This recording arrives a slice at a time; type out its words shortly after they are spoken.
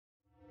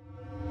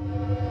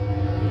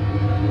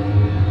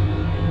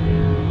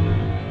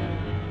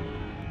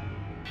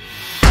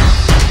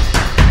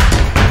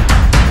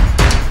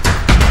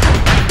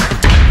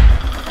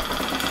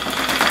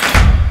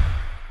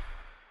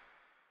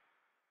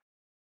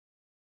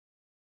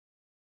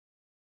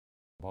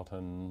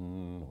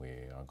Button. We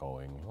are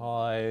going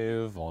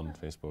live on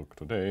Facebook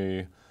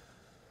today.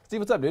 Steve,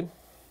 what's up, dude?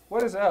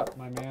 What is up,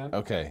 my man?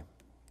 Okay,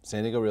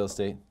 San Diego real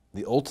estate,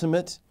 the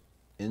ultimate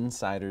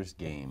insider's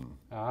game.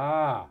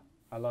 Ah,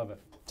 I love it.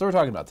 So we're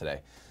talking about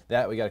today.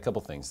 That we got a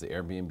couple things: the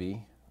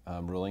Airbnb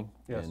ruling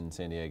Yes. in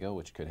San Diego,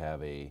 which could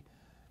have a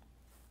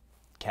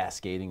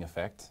cascading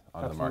effect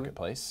on the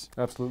marketplace.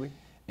 Absolutely.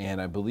 And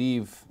I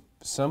believe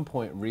some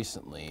point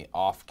recently,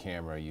 off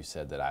camera, you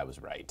said that I was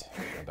right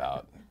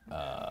about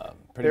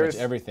pretty much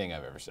everything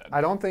I've ever said. I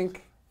don't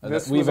think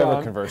this we've was ever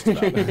on. conversed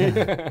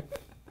about.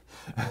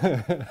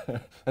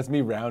 That's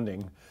me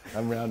rounding.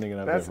 I'm rounding it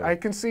up. I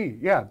can see.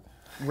 Yeah,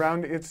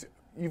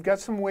 you've got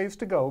some ways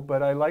to go,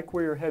 but I like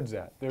where your head's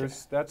at.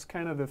 That's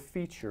kind of the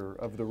feature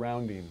of the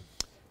rounding.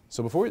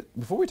 So before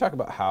we talk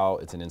about how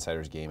it's an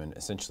insider's game and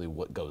essentially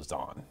what goes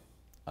on,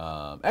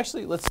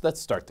 actually let's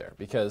start there,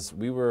 because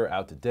we were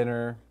out to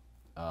dinner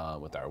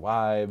with our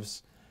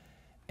wives,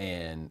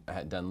 and I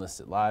had done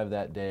Listed Live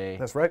that day.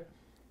 That's right.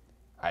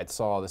 I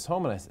saw this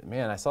home and I said,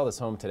 man, I saw this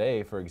home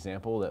today, for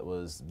example, that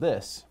was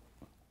this.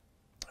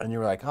 And you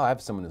were like, oh, I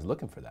have someone who's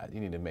looking for that. You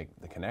need to make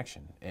the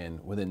connection.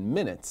 And within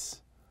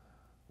minutes,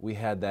 we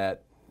had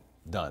that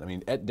done. I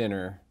mean, at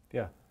dinner,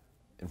 Yeah.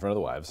 in front of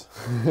the wives,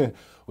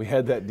 we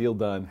had that deal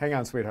done. Hang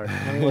on, sweetheart.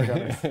 Let me work on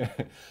this.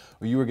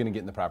 Well, you were going to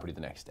get in the property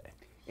the next day.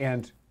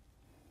 And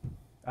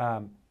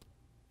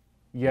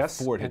yes.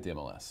 Before it hit the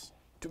MLS.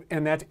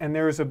 And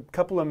there's a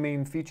couple of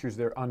main features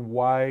there on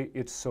why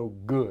it's so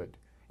good.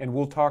 And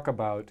we'll talk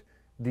about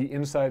the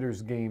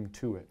insider's game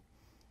to it.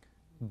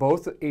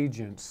 Both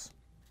agents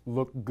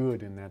look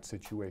good in that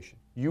situation.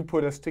 You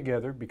put us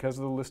together because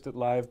of the Listed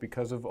Live,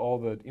 because of all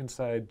the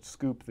inside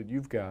scoop that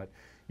you've got.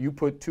 You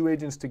put two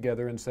agents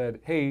together and said,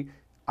 hey,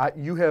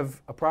 you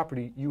have a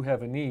property, you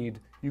have a need,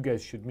 you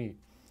guys should meet.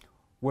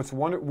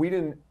 We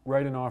didn't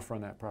write an offer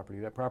on that property.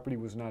 That property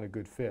was not a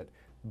good fit.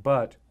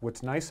 But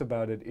what's nice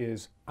about it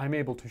is I'm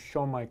able to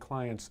show my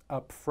clients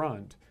up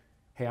front,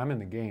 hey, I'm in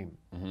the game.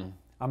 Mm-hmm.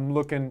 I'm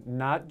looking,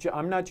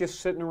 I'm not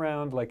just sitting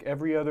around like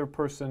every other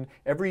person,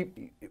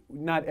 everybody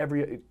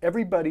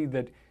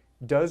that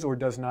does or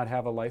does not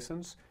have a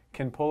license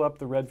can pull up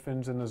the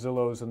Redfins and the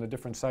Zillows and the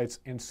different sites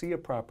and see a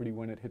property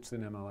when it hits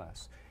an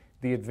MLS.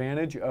 The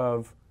advantage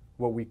of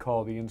what we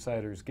call the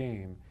insider's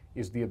game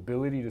is the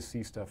ability to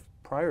see stuff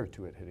prior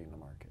to it hitting the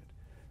market.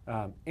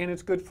 And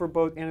it's good for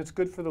both, and it's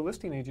good for the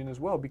listing agent as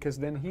well, because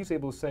then he's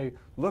able to say,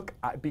 look,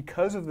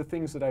 because of the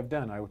things that I've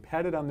done, I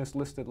had it on this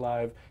Listed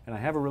Live, and I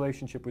have a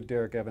relationship with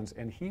Derek Evans,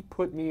 and he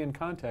put me in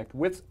contact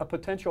with a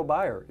potential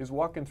buyer is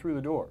walking through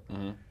the door.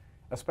 Mm-hmm.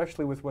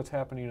 Especially with what's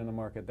happening in the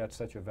market, that's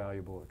such a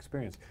valuable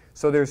experience.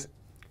 So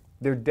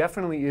there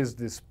definitely is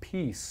this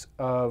piece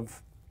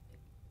of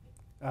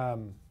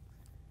the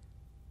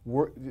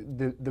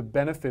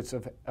benefits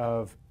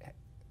of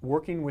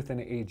working with an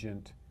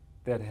agent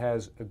that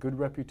has a good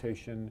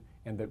reputation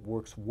and that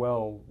works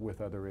well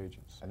with other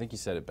agents. I think you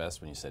said it best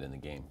when you said in the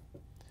game.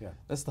 Yeah.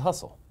 That's the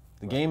hustle.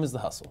 The game is the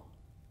hustle.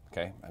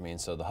 Okay? I mean,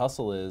 so the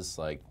hustle is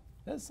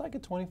it's like a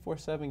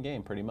 24/7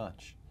 game pretty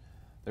much.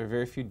 There are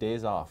very few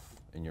days off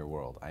in your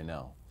world, I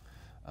know.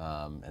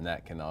 And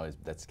that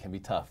can be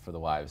tough for the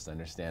wives to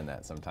understand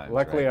that sometimes.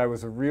 Luckily, right? I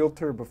was a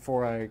realtor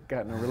before I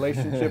got in a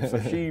relationship,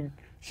 so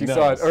she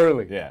saw it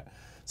early. Yeah.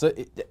 So,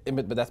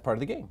 but that's part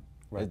of the game.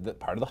 Right.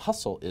 Part of the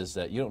hustle is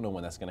that you don't know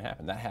when that's going to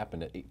happen. That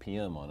happened at 8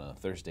 p.m. on a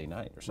Thursday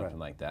night or something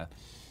like that.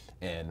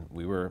 And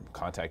we were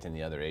contacting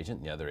the other agent.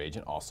 And the other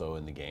agent, also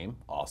in the game,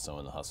 also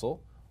in the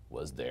hustle,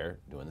 was there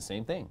doing the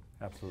same thing.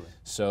 Absolutely.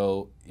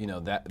 So,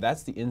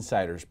 that's the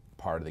insider's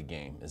part of the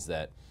game, is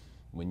that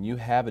when you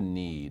have a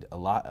need, a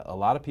lot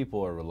of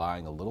people are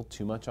relying a little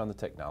too much on the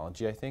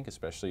technology, I think,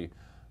 especially,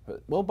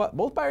 well,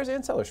 both buyers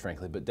and sellers,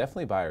 frankly, but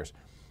definitely buyers.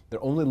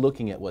 They're only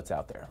looking at what's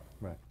out there.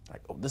 Right. Like,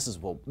 oh, this is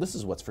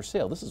what's for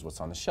sale. This is what's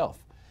on the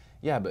shelf.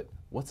 Yeah, but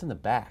what's in the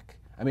back?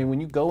 I mean,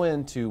 when you go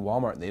into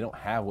Walmart and they don't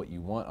have what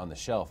you want on the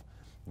shelf,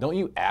 don't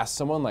you ask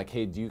someone like,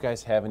 hey, do you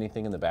guys have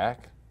anything in the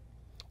back?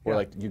 Or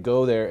like you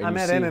go there and I'm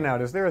at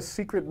In-N-Out. Is there a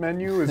secret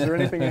menu? Is there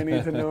anything I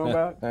need to know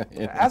about?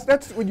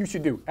 That's what you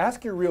should do.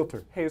 Ask your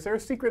realtor. Hey, is there a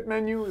secret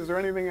menu? Is there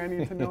anything I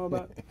need to know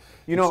about?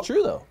 It's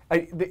true though.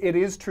 It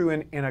is true,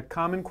 and a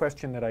common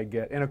question that I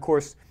get, and of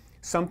course,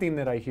 something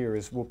that I hear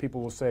is, well,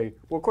 people will say,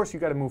 well, of course you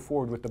got to move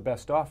forward with the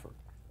best offer,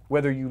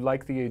 whether you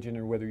like the agent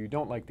or whether you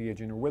don't like the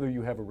agent or whether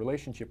you have a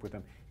relationship with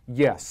them.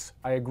 Yes,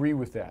 I agree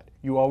with that.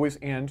 You always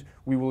end,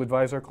 we will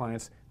advise our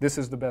clients, this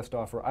is the best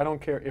offer. I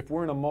don't care if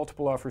we're in a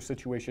multiple offer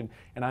situation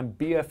and I'm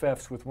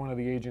BFFs with one of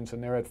the agents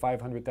and they're at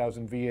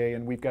 500,000 VA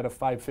and we've got a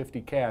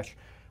 550 cash.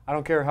 I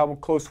don't care how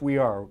close we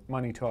are,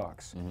 money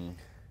talks. Mm-hmm.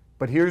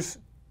 But here's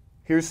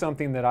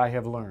something that I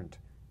have learned,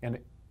 and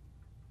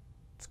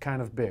it's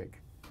kind of big.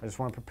 I just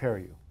want to prepare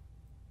you.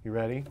 You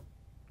ready?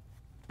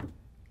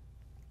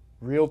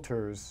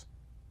 Realtors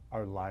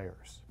are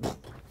liars.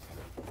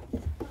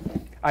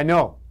 I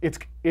know, it's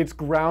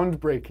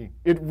groundbreaking.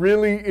 It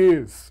really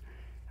is.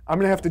 I'm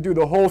going to have to do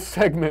the whole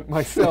segment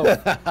myself.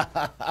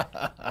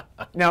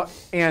 Now,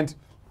 and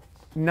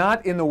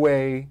not in the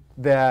way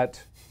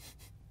that,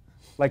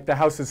 like the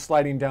house is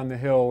sliding down the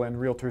hill and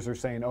realtors are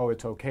saying, oh,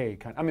 it's okay.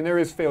 I mean, there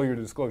is failure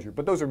to disclosure,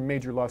 but those are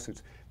major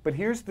lawsuits. But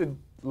here's the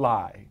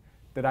lie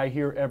that I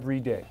hear every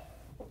day,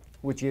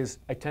 which is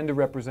I tend to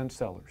represent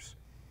sellers.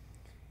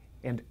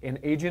 And an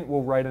agent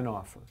will write an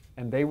offer,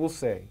 and they will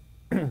say,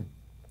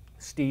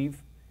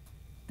 Steve,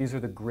 these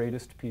are the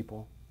greatest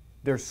people.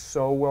 They're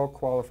so well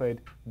qualified.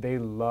 They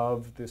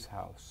love this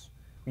house.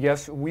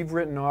 Yes, we've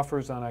written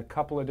offers on a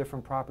couple of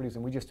different properties,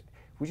 and we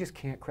just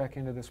can't crack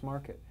into this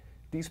market.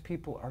 These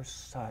people are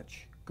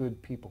such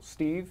good people.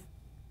 Steve,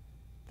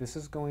 this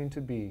is going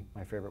to be,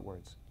 my favorite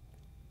words,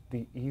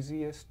 the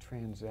easiest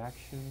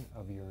transaction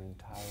of your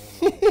entire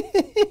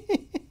life.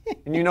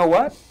 And you know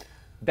what?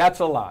 That's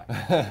a lie.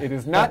 It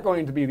is not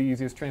going to be the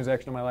easiest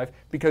transaction of my life,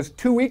 because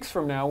 2 weeks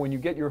from now, when you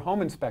get your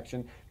home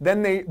inspection,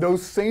 then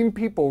those same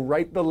people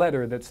write the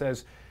letter that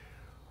says,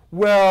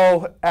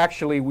 well,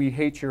 actually, we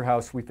hate your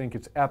house. We think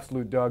it's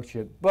absolute dog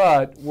shit,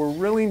 but we're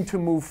willing to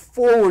move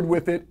forward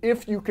with it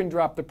if you can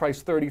drop the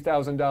price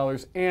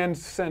 $30,000 and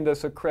send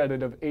us a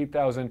credit of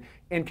 $8,000,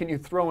 and can you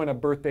throw in a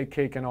birthday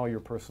cake and all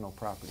your personal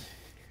property?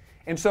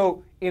 And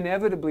so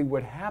inevitably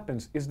what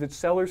happens is that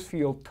sellers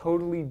feel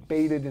totally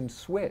baited and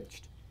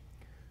switched.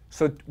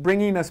 So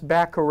bringing us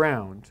back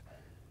around,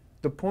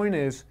 the point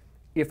is,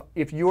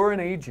 if you're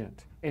an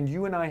agent and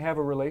you and I have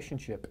a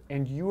relationship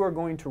and you are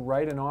going to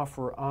write an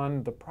offer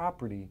on the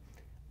property,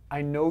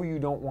 I know you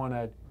don't want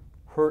to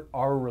hurt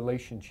our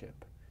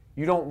relationship.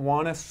 You don't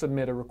want to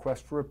submit a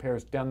request for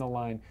repairs down the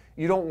line.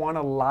 You don't want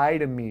to lie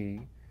to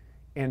me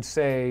and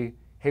say,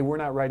 hey, we're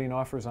not writing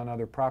offers on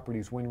other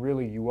properties, when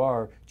really you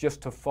are,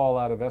 just to fall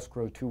out of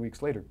escrow 2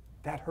 weeks later.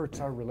 That hurts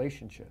our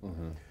relationship.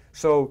 Mm-hmm.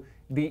 So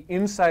the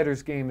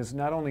insider's game is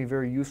not only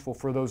very useful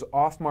for those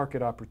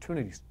off-market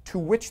opportunities, to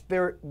which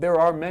there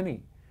are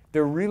many.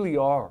 There really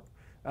are.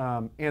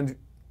 And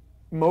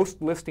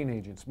most listing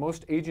agents,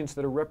 most agents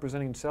that are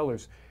representing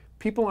sellers,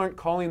 people aren't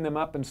calling them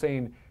up and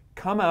saying,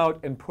 come out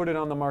and put it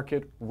on the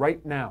market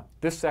right now,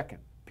 this second.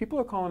 People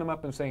are calling them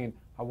up and saying,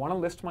 I want to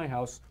list my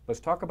house, let's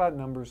talk about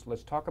numbers,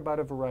 let's talk about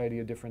a variety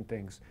of different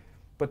things.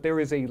 But there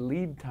is a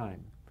lead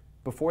time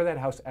before that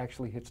house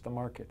actually hits the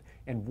market.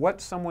 And what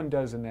someone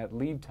does in that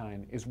lead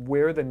time is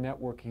where the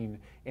networking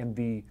and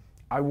the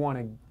I want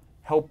to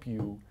help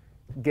you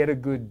get a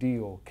good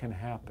deal can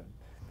happen.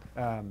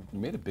 You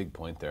made a big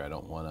point there I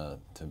don't want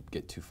to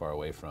get too far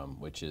away from,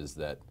 which is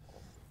that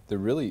it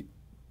really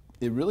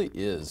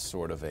is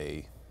sort of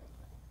a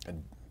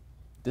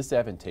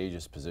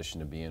disadvantageous position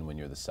to be in when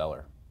you're the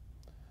seller,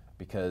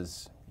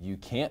 because you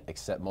can't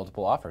accept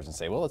multiple offers and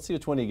say, well, let's see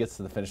which one he gets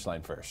to the finish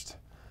line first.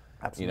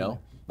 Absolutely. You know,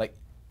 like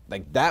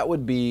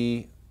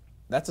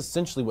that's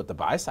essentially what the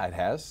buy side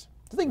has.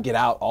 They get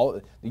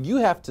out you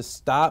have to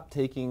stop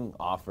taking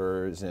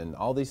offers and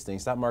all these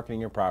things, stop marketing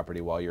your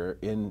property while you're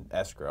in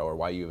escrow or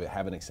while you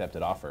have an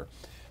accepted offer.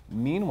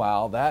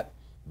 Meanwhile, that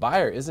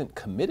buyer isn't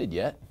committed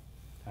yet.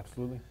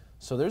 Absolutely.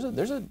 So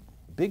there's a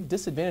big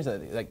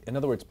disadvantage. Like, in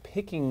other words,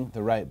 picking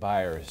the right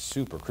buyer is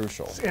super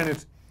crucial.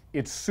 And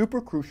it's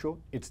super crucial.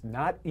 It's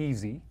not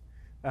easy,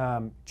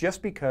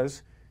 just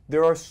because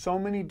there are so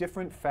many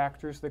different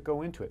factors that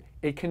go into it.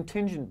 A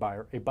contingent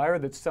buyer, a buyer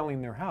that's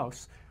selling their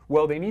house,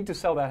 well, they need to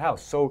sell that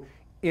house. So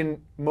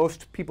in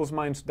most people's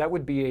minds, that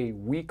would be a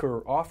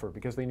weaker offer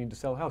because they need to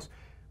sell a house.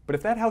 But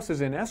if that house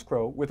is in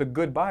escrow with a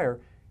good buyer,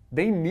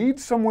 they need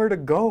somewhere to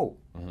go.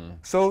 Mm-hmm.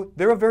 So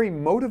they're a very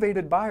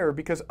motivated buyer,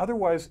 because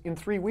otherwise in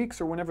 3 weeks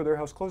or whenever their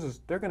house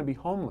closes, they're going to be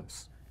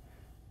homeless.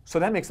 So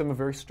that makes them a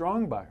very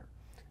strong buyer.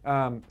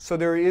 So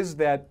there is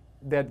that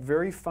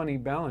very funny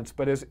balance.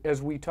 But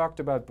as we talked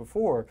about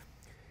before,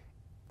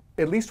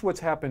 at least what's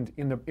happened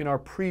in our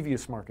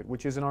previous market,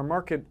 which is in our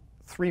market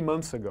 3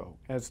 months ago,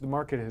 as the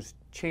market is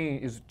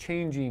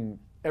changing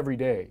every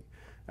day,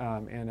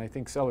 and I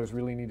think sellers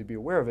really need to be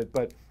aware of it.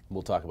 But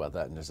we'll talk about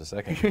that in just a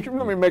second.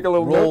 Let me make a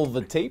little roll note.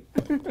 the tape.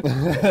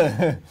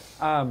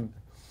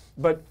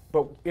 But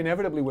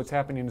inevitably what's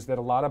happening is that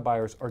a lot of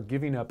buyers are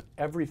giving up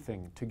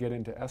everything to get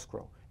into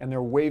escrow. And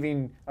they're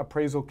waiving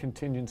appraisal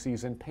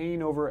contingencies and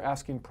paying over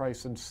asking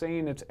price and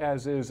saying it's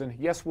as is, and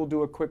yes, we'll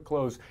do a quick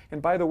close.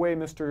 And by the way,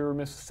 Mr. or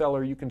Mrs.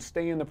 Seller, you can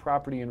stay in the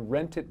property and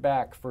rent it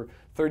back for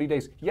 30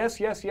 days. Yes,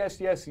 yes, yes,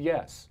 yes,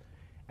 yes.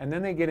 And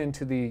then they get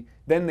into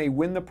then they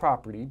win the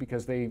property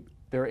because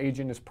their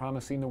agent is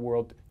promising the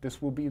world,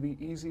 this will be the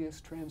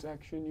easiest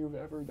transaction you've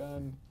ever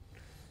done.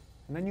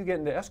 And then you get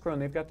into escrow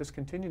and they've got this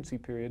contingency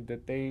period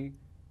that they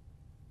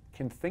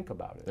can think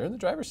about it. They're in the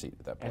driver's seat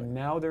at that point. And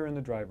now they're in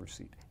the driver's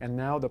seat. And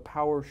now the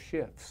power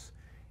shifts.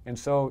 And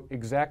so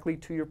exactly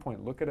to your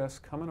point, look at us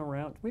coming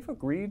around. We've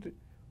agreed,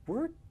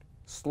 we're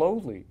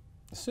slowly.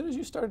 As soon as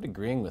you started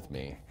agreeing with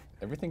me,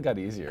 everything got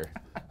easier.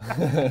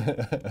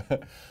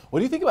 What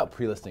do you think about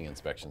pre-listing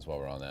inspections while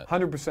we're on that?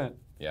 100%.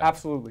 Yeah.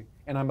 Absolutely.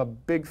 And I'm a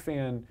big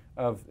fan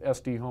of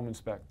SD Home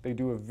Inspect. They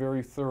do a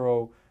very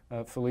thorough,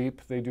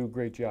 Philippe, they do a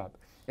great job.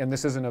 And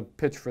this isn't a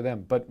pitch for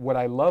them, but what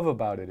I love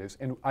about it is,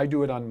 and I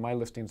do it on my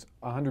listings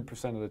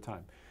 100% of the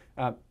time.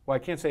 Well, I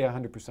can't say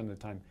 100% of the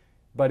time,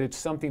 but it's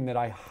something that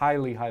I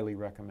highly, highly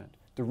recommend.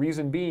 The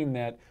reason being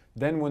that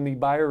then when the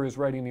buyer is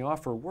writing the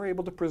offer, we're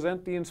able to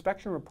present the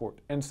inspection report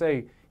and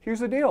say, here's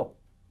the deal.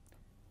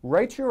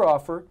 Write your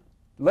offer.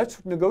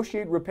 Let's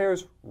negotiate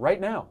repairs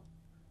right now.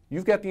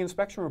 You've got the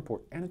inspection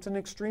report, and it's an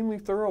extremely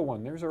thorough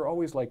one. Theirs are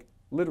always like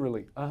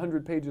literally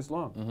 100 pages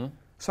long.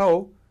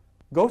 So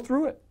go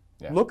through it.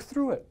 Yeah. Look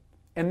through it.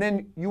 And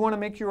then you want to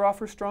make your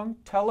offer strong?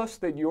 Tell us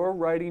that you're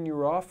writing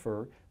your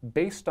offer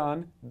based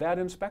on that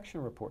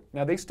inspection report.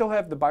 Now,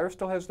 the buyer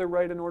still has their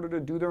right in order to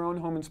do their own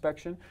home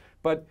inspection,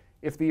 but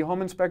if the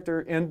home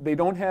inspector, and they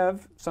don't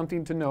have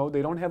something to know,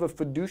 they don't have a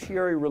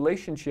fiduciary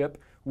relationship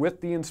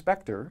with the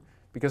inspector,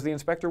 because the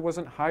inspector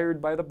wasn't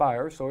hired by the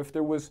buyer, so if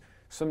there was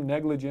some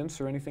negligence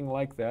or anything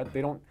like that,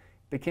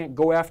 they can't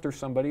go after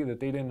somebody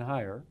that they didn't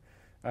hire.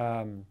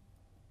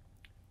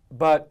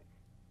 But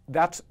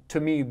to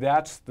me,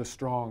 that's the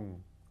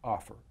strong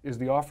offer, is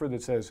the offer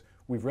that says,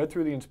 we've read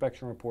through the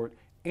inspection report,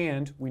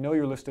 and we know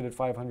you're listed at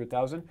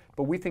 $500,000,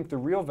 but we think the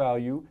real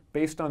value,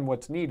 based on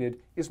what's needed,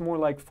 is more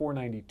like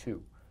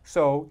 $492,000.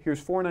 So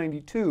here's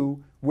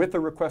 $492,000 with a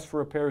request for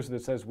repairs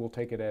that says we'll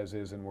take it as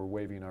is and we're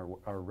waiving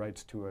our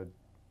rights to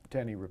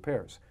any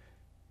repairs.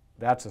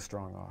 That's a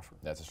strong offer.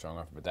 That's a strong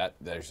offer, but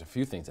there's a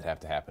few things that have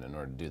to happen in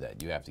order to do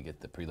that. You have to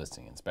get the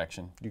pre-listing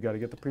inspection. You got to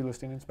get the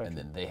pre-listing inspection.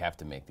 And then they have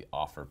to make the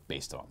offer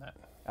based on that.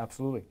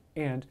 Absolutely.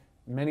 And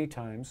many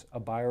times a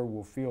buyer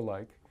will feel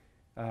like,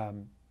 I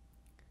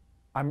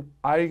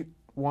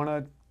want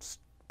to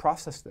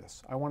process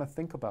this. I want to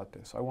think about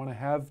this. I want to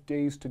have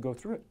days to go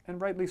through it, and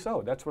rightly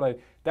so. That's what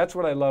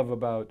I love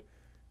about.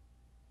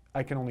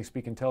 I can only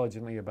speak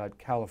intelligently about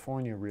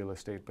California real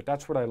estate, but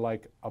that's what I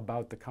like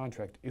about the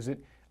contract.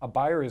 A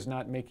buyer is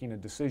not making a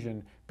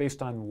decision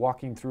based on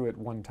walking through it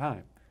one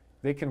time.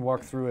 They can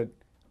walk through it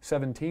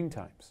 17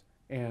 times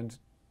and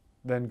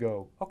then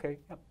go, okay,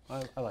 yep,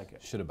 I like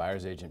it. Should a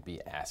buyer's agent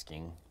be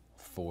asking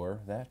for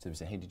that? To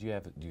say, hey, do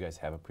you guys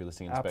have a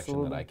pre-listing inspection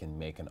Absolutely. that I can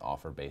make an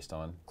offer based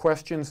on?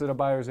 Questions that a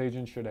buyer's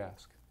agent should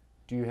ask.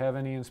 Do you have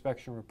any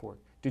inspection report?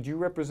 Did you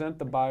represent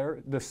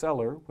the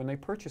seller when they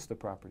purchased the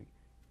property?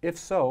 If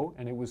so,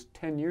 and it was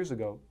 10 years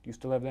ago, do you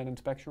still have that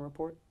inspection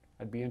report?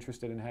 I'd be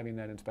interested in having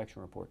that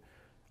inspection report.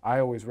 I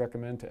always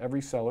recommend to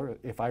every seller,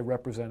 if I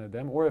represented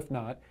them, or if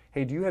not,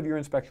 hey, do you have your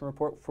inspection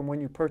report from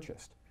when you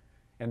purchased?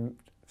 And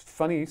it's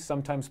funny,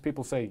 sometimes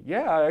people say,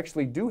 yeah, I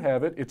actually do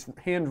have it. It's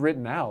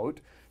handwritten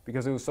out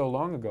because it was so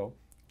long ago.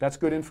 That's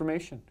good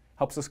information.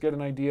 Helps us get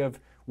an idea of,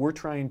 we're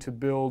trying to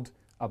build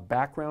a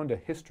background, a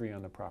history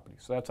on the property.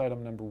 So that's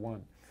item number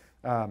one.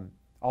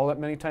 I'll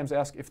many times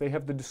ask if they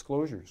have the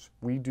disclosures.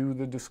 We do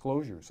the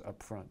disclosures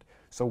up front.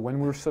 So when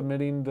we're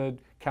submitting the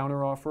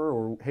counteroffer,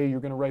 or hey, you're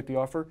going to write the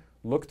offer,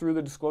 look through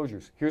the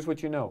disclosures. Here's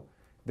what you know.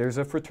 There's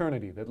a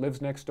fraternity that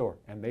lives next door,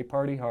 and they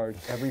party hard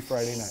every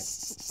Friday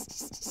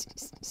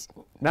night.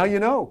 Now you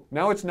know.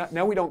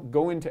 Now we don't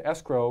go into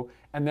escrow,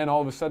 and then all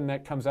of a sudden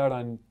that comes out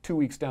on 2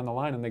 weeks down the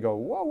line, and they go,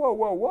 whoa, whoa,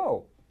 whoa,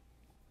 whoa.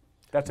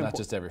 That's not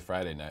just every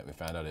Friday night. We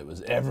found out it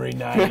was every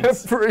night.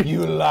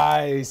 You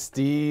lie,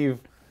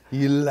 Steve.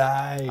 You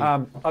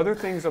lie. Other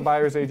things a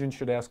buyer's agent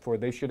should ask for,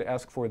 they should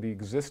ask for the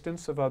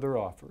existence of other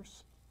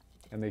offers,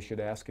 and they should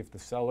ask if the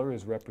seller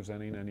is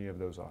representing any of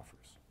those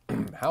offers.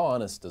 How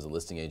honest does a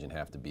listing agent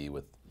have to be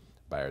with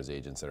buyer's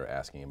agents that are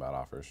asking about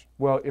offers?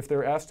 Well, if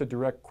they're asked a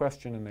direct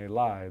question and they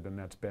lie, then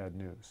that's bad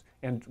news.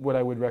 And what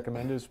I would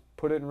recommend is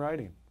put it in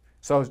writing.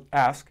 So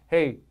ask,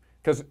 hey,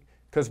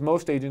 because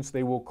most agents,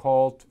 they will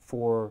call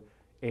for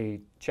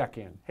a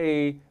check-in.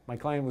 Hey, my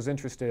client was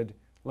interested.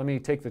 Let me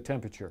take the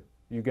temperature.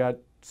 You got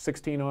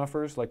 16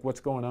 offers? Like, what's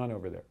going on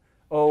over there?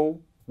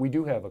 Oh, we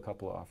do have a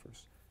couple of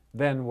offers.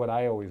 Then what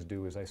I always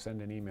do is I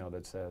send an email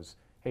that says,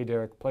 hey,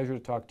 Derek, pleasure to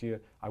talk to you.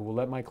 I will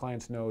let my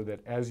clients know that,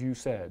 as you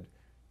said,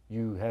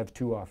 you have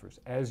 2 offers.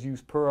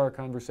 Per our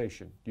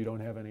conversation, you don't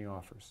have any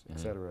offers, et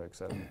cetera, et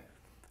cetera.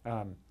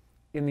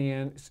 In the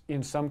end,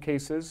 in some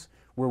cases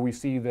where we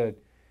see that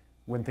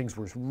when things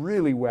were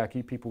really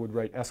wacky, people would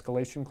write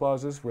escalation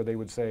clauses where they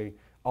would say,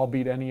 I'll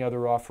beat any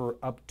other offer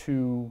up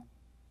to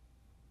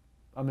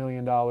 $1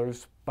 million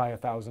by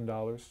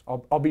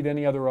 $1,000. I'll beat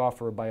any other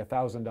offer by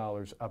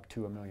 $1,000 up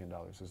to $1 million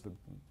is the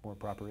more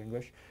proper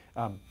English.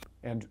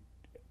 And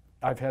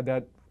I've had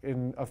that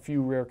in a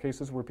few rare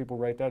cases where people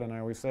write that, and I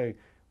always say,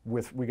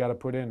 we got to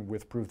put in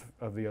with proof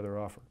of the other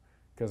offer,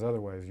 because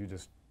otherwise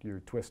you're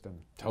twisting.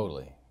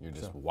 Totally, you're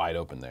just wide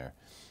open there.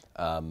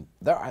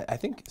 I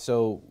think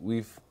so.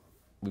 We've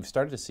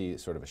started to see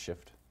sort of a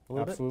shift a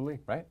little Absolutely.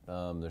 bit, right?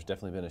 There's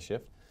definitely been a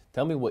shift.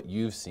 Tell me what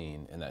you've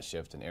seen in that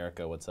shift. And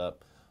Erica, what's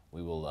up?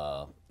 We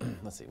will,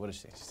 let's see, what did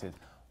she say? She said,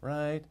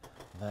 right,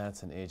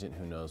 that's an agent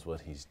who knows what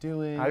he's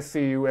doing. I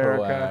see you,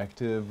 Erica.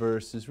 Proactive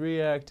versus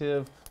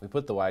reactive. We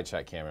put the wide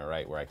shot camera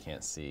right where I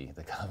can't see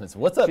the comments.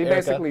 What's up, Erica? She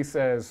basically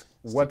says,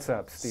 what's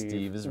up, Steve?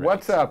 Steve is right.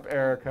 What's up,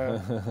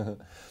 Erica?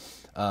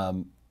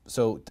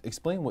 So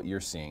explain what you're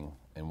seeing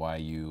and why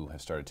you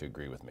have started to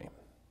agree with me.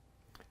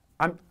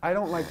 I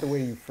don't like the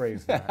way you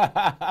phrase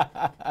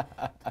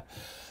that.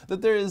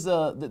 That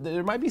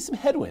there might be some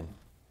headwind.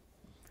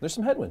 There's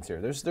some headwinds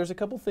here. There's a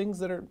couple things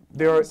that are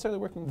not necessarily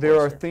working.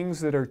 There are things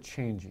that are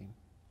changing.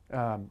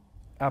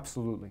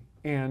 Absolutely.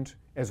 And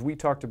as we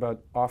talked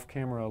about off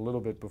camera a little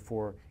bit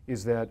before,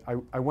 is that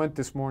I went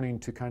this morning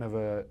to kind of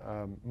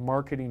a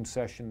marketing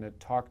session that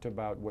talked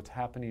about what's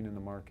happening in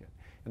the market.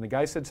 And the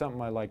guy said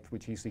something I liked,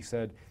 which he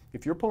said,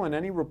 if you're pulling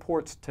any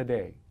reports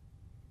today,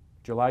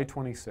 July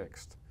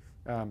 26th,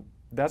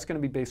 that's going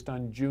to be based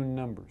on June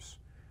numbers.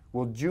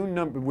 Well, June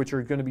numbers, which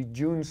are going to be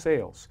June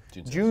sales.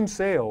 June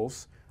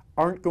sales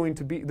aren't going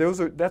to be,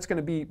 that's going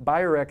to be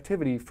buyer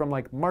activity from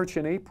like March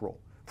and April,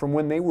 from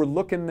when they were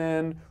looking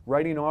then,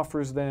 writing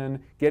offers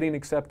then, getting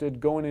accepted,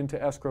 going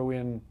into escrow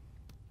in,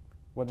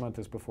 what month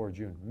is before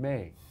June?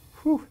 May.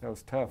 Whew, that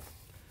was tough.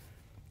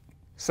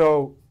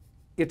 So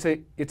it's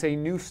a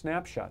new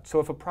snapshot.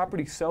 So if a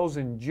property sells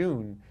in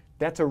June,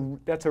 that's a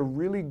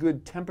really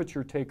good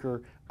temperature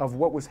taker of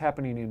what was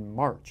happening in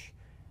March.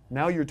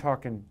 Now you're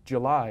talking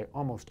July,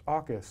 almost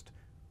August.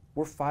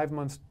 We're 5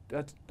 months,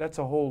 that's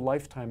a whole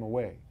lifetime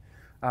away.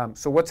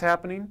 So what's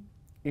happening?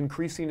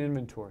 Increasing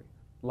inventory.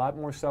 A lot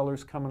more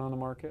sellers coming on the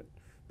market.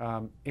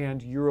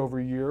 And year over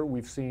year,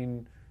 we've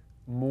seen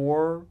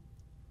more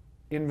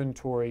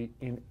inventory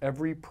in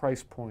every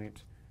price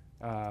point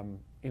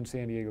in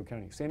San Diego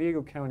County. San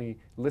Diego County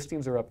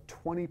listings are up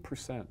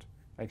 20%.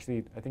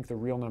 Actually, I think the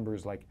real number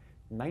is like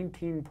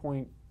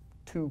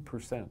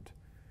 19.2%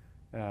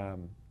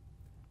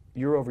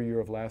 year over year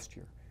of last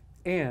year.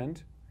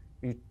 And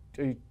are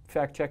you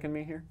fact checking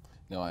me here?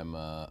 No, I'm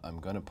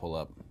going to pull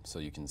up so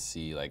you can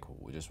see like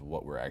just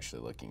what we're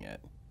actually looking at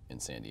in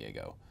San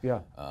Diego. Yeah.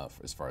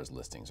 As far as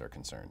listings are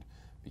concerned,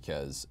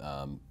 because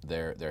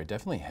there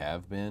definitely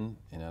have been,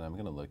 and I'm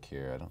going to look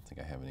here. I don't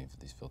think I have any of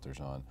these filters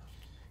on.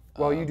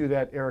 While you do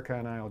that, Erica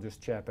and I will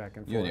just chat back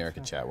and forth. You and Erica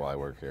chat while I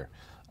work here.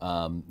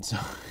 So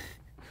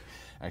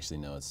actually,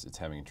 no, it's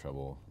having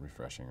trouble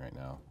refreshing right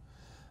now.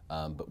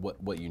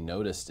 But what you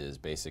noticed is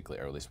basically,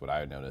 or at least what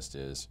I noticed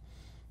is,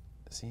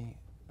 see,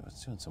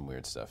 it's doing some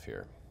weird stuff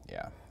here.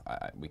 Yeah,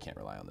 we can't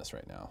rely on this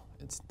right now.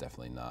 It's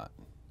definitely not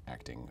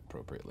acting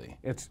appropriately.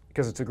 It's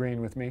because it's agreeing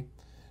with me?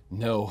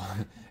 No,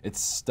 it's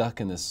stuck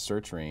in this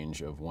search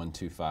range of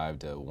 125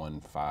 to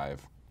 15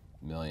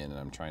 million, and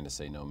I'm trying to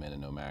say no min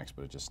and no max,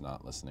 but it's just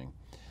not listening.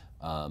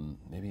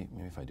 Maybe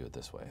if I do it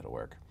this way, it'll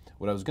work.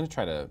 What I was going to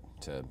try to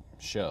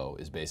show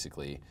is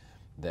basically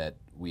that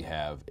we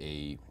have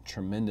a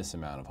tremendous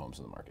amount of homes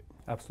in the market.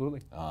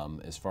 Absolutely.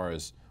 As far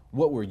as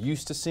what we're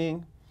used to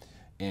seeing,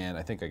 and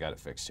I think I got it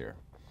fixed here.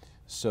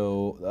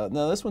 So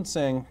now this one's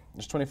saying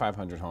there's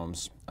 2,500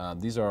 homes.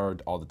 These are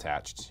all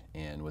detached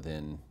and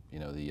within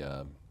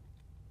the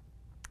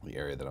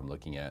area that I'm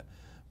looking at.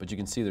 But you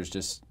can see there's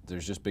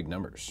just big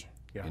numbers.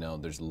 Yeah.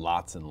 There's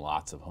lots and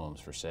lots of homes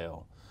for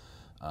sale.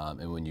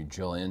 And when you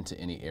drill into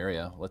any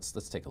area, let's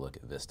take a look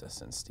at Vista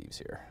since Steve's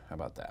here. How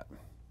about that?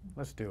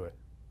 Let's do it.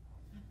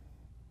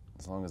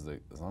 As long as the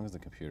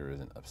computer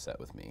isn't upset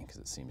with me, because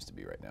it seems to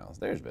be right now.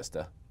 There's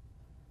Vista.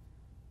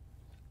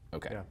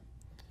 Okay. Yeah.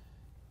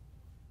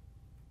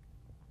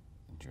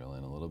 Drill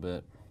in a little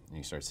bit, and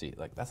you start to see,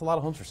 like, that's a lot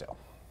of homes for sale.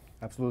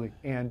 Absolutely.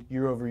 And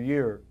year over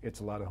year, it's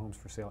a lot of homes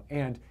for sale.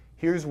 And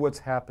here's what's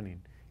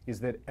happening,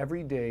 is that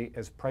every day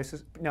as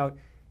prices, now,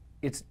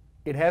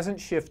 it hasn't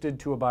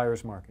shifted to a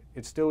buyer's market.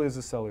 It still is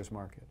a seller's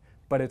market,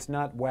 but it's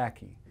not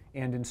wacky.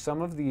 And in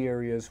some of the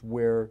areas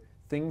where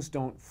things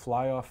don't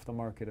fly off the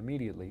market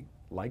immediately,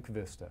 like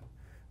Vista,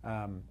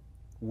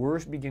 we're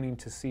beginning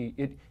to see,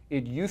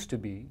 it used to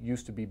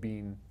be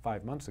being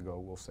 5 months ago,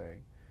 we'll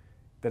say,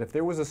 that if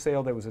there was a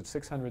sale that was at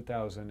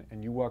 $600,000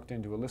 and you walked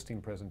into a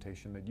listing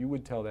presentation, that you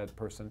would tell that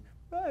person,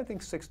 I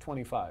think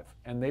 $625,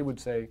 and they would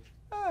say,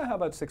 how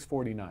about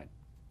 $649?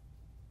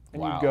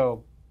 And wow. You'd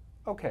go,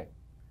 okay.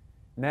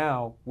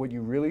 Now, what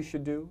you really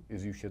should do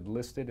is you should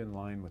list it in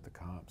line with the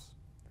comps.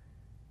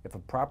 If a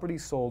property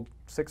sold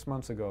 6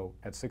 months ago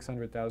at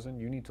 $600,000,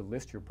 you need to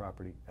list your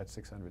property at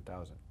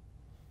 $600,000.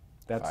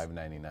 That's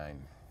 $599.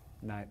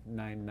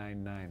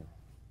 $999.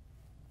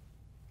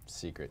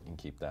 Secret, you can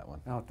keep that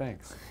one. Oh,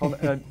 thanks.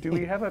 Do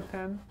we have a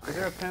pen? Is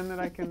there a pen that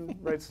I can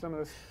write some of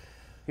this?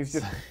 He's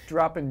just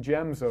dropping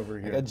gems over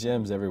here. I got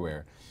gems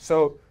everywhere.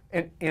 So,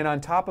 and on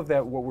top of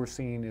that, what we're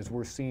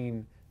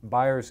seeing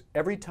buyers,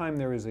 every time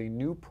there is a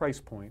new price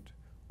point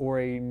or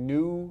a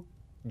new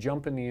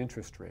jump in the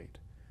interest rate,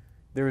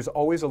 there is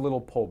always a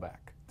little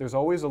pullback. There's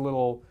always a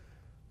little,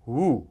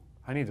 ooh,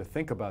 I need to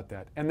think about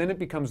that. And then it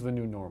becomes the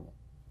new normal.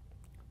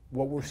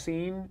 What we're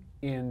seeing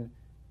in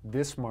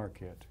this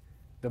market,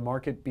 the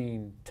market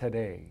being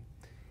today,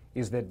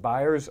 is that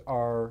buyers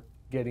are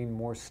getting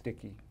more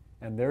sticky.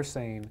 And they're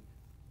saying,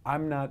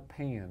 I'm not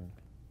paying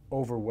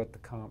over what the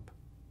comp,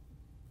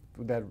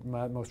 that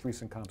most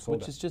recent comp sold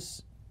at. Which is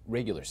just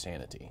regular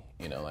sanity,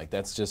 like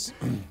that's just.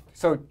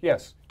 So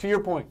yes, to your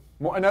point,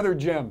 another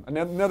gem,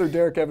 another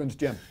Derek Evans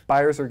gem.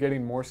 Buyers are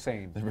getting more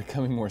sane. They're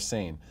becoming more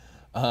sane.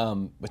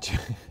 But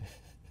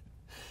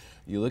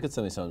you look at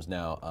some of these homes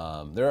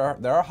now, there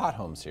are hot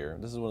homes here.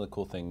 This is one of the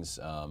cool things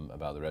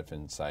about the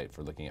Redfin site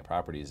for looking at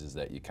properties, is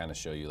that you kind of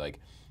show you like,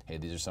 hey,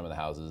 these are some of the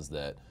houses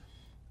that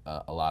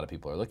a lot of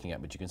people are looking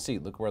at, but you can see,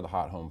 look where the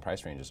hot home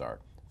price ranges are.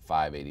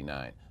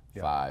 $589,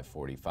 yeah.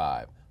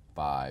 $545,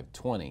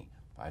 520,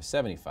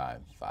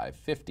 575,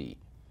 550.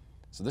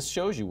 So this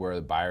shows you where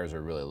the buyers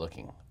are really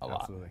looking a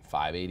lot. Absolutely.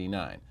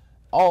 589,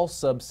 all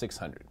sub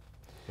 600.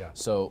 Yeah.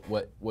 So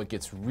what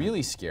gets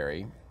really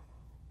scary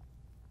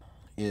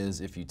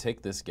is if you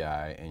take this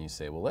guy and you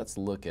say, well, let's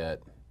look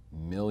at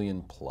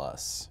million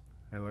plus.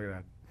 And look at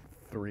that,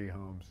 3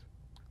 homes.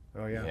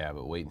 Oh yeah. Yeah,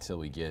 but wait until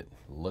we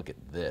look at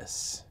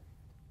this.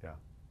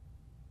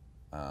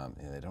 Yeah.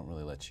 They don't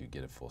really let you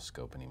get a full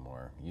scope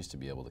anymore. You used to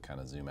be able to kind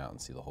of zoom out and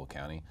see the whole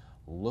county.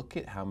 Look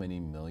at how many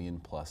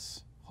million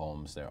plus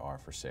homes there are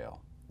for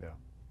sale. Yeah.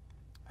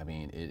 I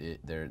mean,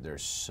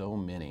 there's so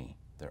many.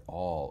 They're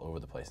all over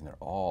the place, and they're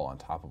all on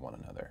top of one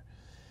another.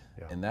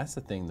 Yeah. And that's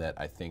the thing that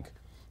I think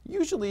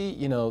usually,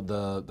 you know,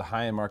 the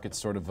high-end market's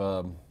sort of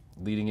a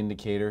leading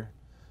indicator.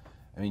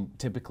 I mean,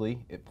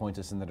 typically it points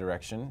us in the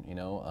direction, you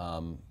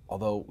know,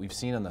 although we've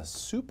seen on the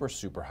super,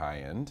 super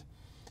high end,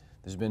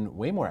 there's been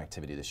way more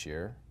activity this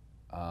year.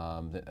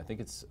 I think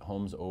it's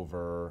homes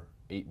over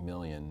 8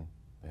 million.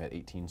 We had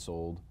 18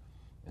 sold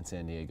in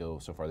San Diego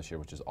so far this year,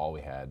 which is all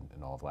we had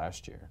in all of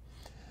last year.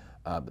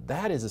 But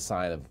that is a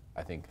sign of,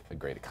 I think, a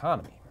great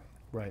economy.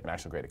 Right. An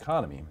actual great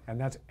economy.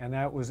 And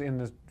that was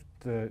in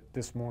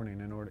this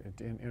morning.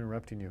 In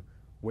interrupting you,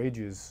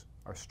 wages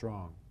are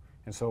strong,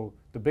 and so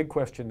the big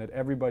question that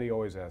everybody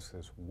always asks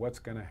is, what's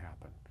going to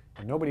happen?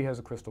 And nobody has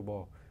a crystal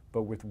ball.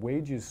 But with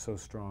wages so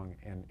strong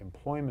and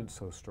employment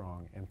so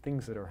strong and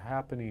things that are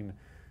happening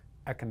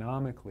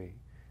economically,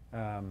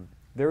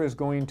 there is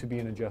going to be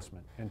an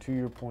adjustment. And to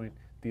your point,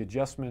 the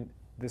adjustment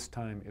this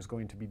time is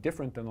going to be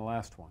different than the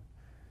last one.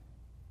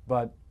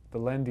 But the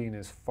lending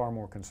is far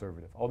more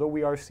conservative. Although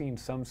we are seeing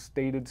some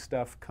stated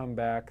stuff come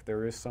back,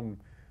 there is some,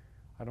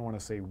 I don't want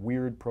to say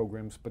weird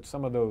programs, but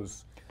some of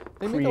those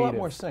They make a lot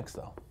more sense,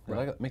 though.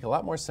 They make a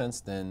lot more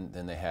sense than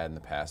they had in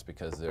the past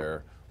because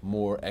they're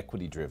more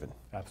equity driven.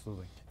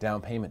 Absolutely.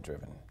 Down payment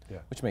driven, Yeah.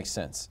 which makes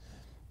sense.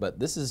 But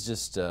this is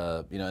just, you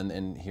know,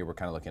 and here we're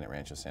kind of looking at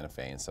Rancho Santa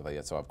Fe and stuff like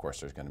that. So of course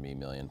there's going to be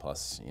million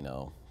plus, you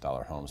know,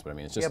 dollar homes. But I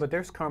mean, it's just Yeah, but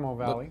there's Carmel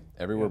Valley. look,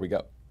 everywhere we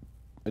go,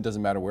 it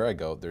doesn't matter where I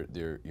go.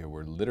 You know,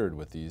 we're littered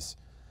with these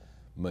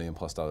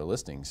 $1,000,000+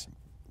 listings.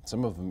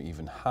 Some of them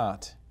even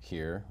hot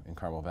here in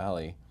Carmel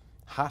Valley,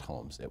 hot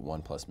homes at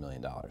 $1+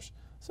 million.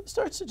 So it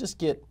starts to just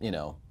get, you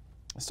know,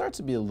 it starts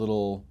to be a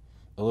little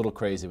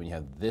crazy when you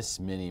have this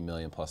many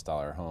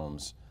 $1,000,000+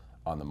 homes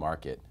on the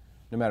market,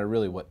 no matter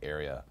really what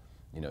area,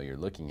 you know, you're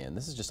looking in.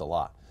 This is just a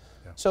lot.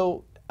 Yeah.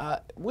 So,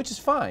 which is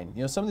fine.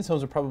 You know, some of these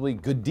homes are probably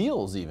good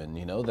deals even,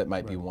 you know, that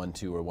might be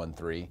 1.2 or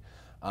 1.3,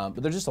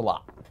 but they're just a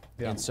lot.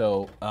 Yeah. And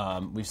so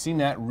we've seen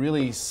that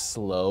really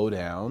slow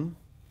down,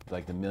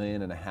 like the $1.5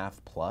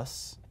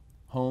 million+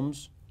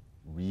 homes,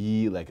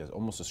 really like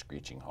almost a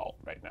screeching halt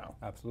right now.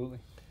 Absolutely.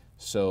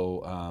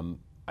 So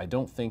I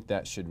don't think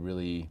that should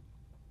really,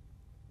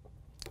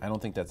 I'm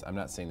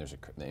not saying there's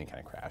any kind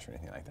of crash or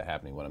anything like that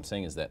happening. What I'm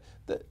saying is that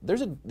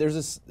there's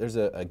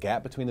a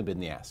gap between the bid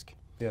and the ask.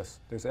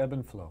 Yes, there's ebb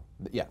and flow.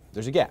 Yeah,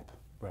 there's a gap.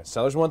 Right.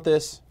 Sellers want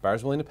this,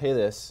 buyers willing to pay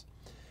this,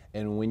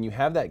 and when you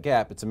have that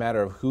gap, it's a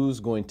matter of who's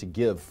going to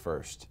give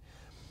first.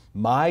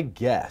 My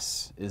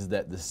guess is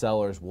that the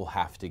sellers will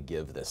have to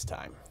give this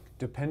time.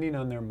 Depending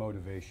on their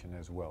motivation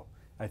as well.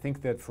 I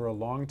think that for a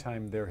long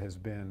time there has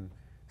been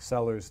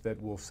sellers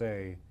that will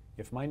say,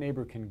 if my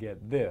neighbor can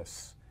get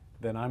this,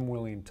 then I'm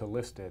willing to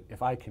list it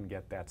if I can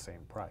get that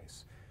same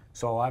price.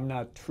 So I'm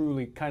not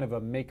truly kind of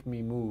a make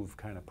me move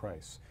kind of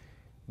price.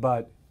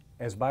 But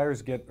as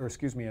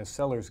as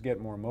sellers get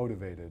more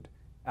motivated,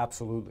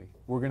 absolutely.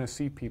 We're going to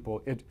see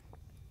people,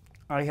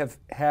 I have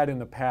had in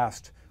the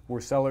past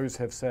where sellers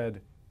have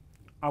said,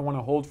 I want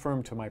to hold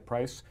firm to my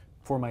price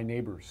for my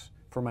neighbors,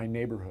 for my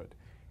neighborhood.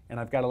 And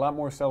I've got a lot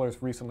more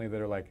sellers recently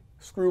that are like,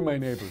 screw my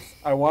neighbors.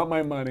 I want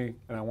my money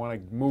and I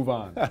want to move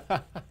on.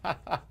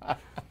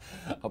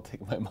 I'll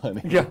take my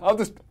money. Yeah, I'll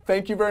just,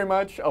 thank you very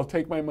much. I'll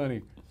take my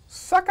money.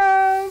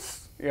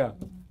 Suckers! Yeah.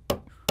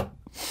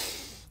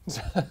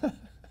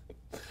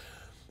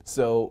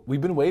 So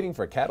we've been waiting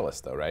for a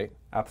catalyst though, right?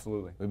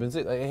 Absolutely. We've been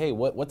saying, like, hey,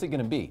 what's it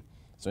going to be?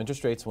 So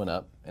interest rates went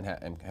up and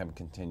have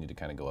continued to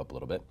kind of go up a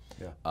little bit.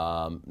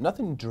 Yeah.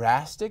 Nothing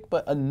drastic,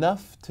 but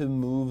enough to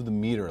move the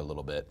meter a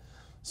little bit.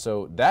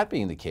 So that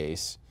being the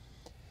case,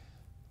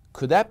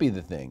 could that be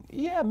the thing?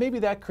 Yeah, maybe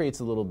that creates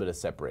a little bit of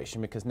separation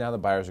because now the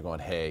buyers are going,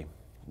 hey,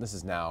 this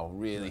is now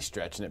really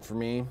stretching it for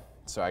me,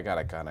 so I got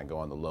to kind of go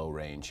on the low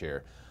range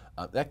here.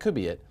 That could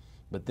be it.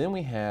 But then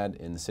we had,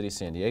 in the city of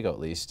San Diego at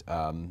least,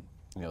 you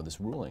know,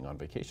 this ruling on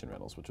vacation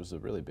rentals, which was a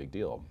really big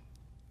deal,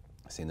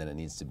 saying that it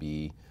needs to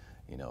be,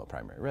 you know, a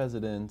primary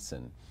residence,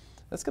 and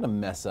that's going to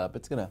mess up.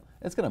 It's going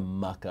to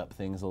muck up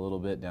things a little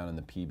bit down in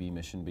the PB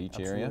Mission Beach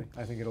area.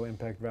 I think it'll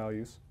impact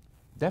values.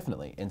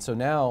 Definitely. And so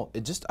now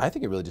I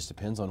think it really just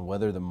depends on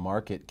whether the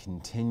market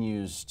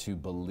continues to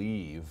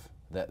believe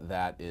that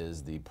that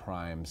is the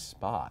prime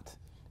spot,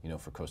 you know,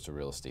 for coastal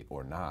real estate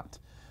or not,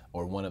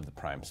 or one of the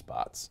prime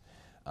spots.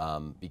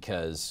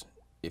 Because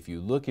if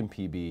you look in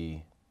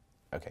PB,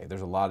 okay,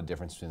 there's a lot of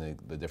difference between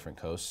the different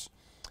coasts,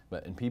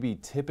 but in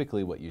PB,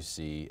 typically what you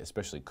see,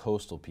 especially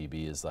coastal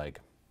PB, is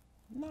like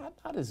not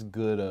as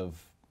good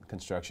of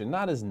construction,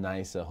 not as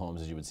nice a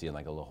homes as you would see in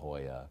like a La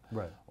Jolla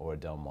or a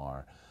Del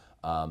Mar.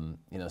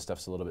 You know,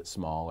 stuff's a little bit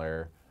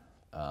smaller,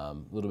 a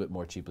little bit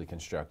more cheaply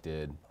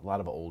constructed, a lot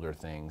of older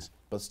things,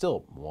 but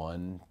still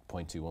 1.2,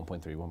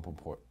 1.3,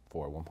 1.4,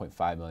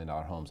 1.5 million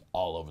dollar homes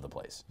all over the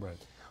place. Right.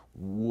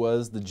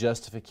 Was the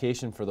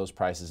justification for those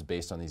prices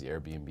based on these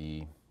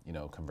Airbnb, you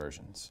know,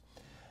 conversions?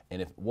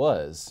 And if it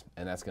was,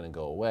 and that's going to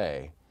go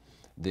away,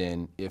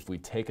 then if we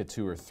take a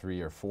 $200,000 or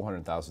 $300,000 or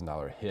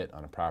 $400,000 hit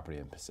on a property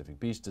in Pacific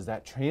Beach, does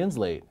that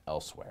translate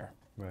elsewhere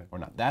or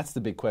not? That's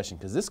the big question,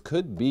 because this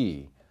could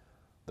be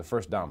the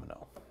first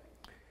domino.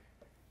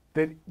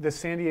 The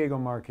San Diego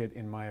market,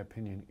 in my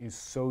opinion, is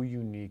so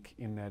unique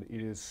in that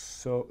it is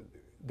so,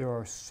 there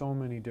are so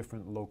many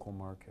different local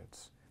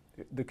markets.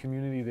 The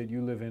community that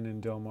you live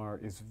in Del Mar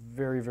is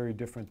very, very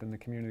different than the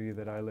community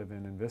that I live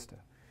in Vista.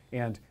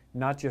 And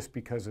not just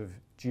because of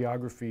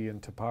geography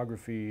and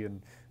topography,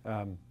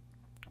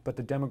 but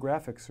the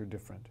demographics are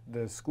different,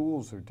 the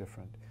schools are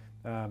different,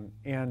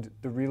 and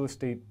the real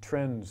estate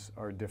trends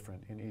are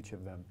different in each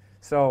of them.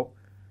 So,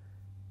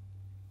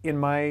 in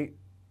my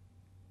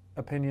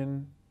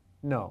opinion,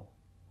 no.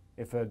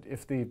 If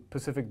the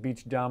Pacific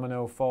Beach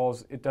domino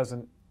falls, it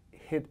doesn't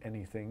hit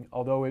anything,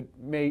 although it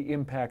may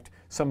impact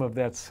some of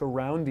that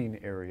surrounding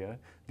area,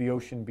 the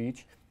Ocean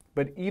Beach.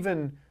 But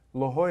even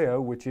La Jolla,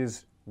 which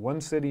is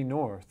one city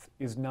north,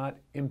 is not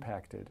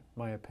impacted,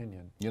 my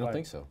opinion. You don't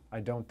think so? I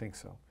don't think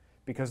so.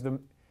 Because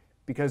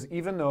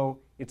even though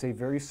it's a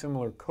very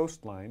similar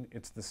coastline,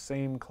 it's the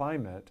same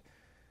climate,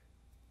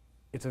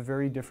 it's a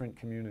very different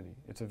community.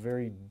 It's a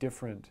very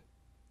different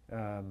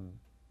home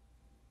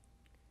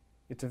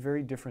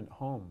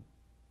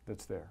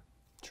that's there.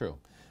 True.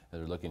 As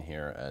we're looking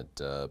here at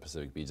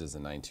Pacific Beach, as the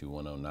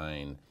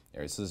 92109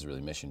 area. So this is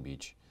really Mission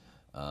Beach,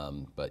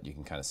 but you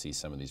can kind of see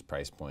some of these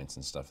price points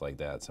and stuff like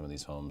that. Some of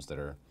these homes that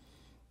are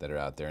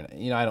out there, and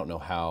you know, I don't know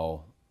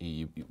how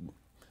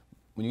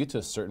when you get to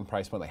a certain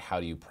price point, like how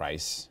do you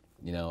price?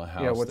 You know,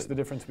 how? Yeah, what's the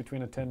difference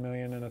between a 10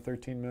 million and a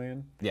 13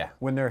 million? Yeah.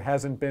 When there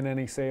hasn't been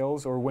any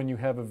sales, or when you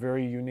have a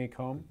very unique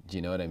home? Do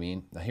you know what I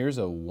mean? Now here's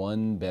a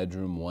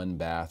 1-bedroom,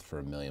 1-bath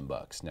for $1 million.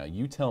 Now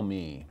you tell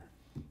me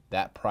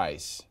that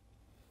price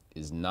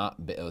is not,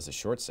 it was a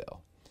short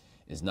sale,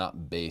 is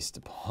not based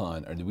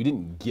upon, or we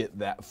didn't get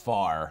that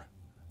far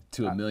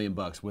to $1 million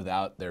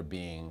without there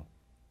being,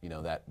 you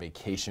know, that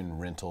vacation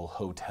rental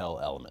hotel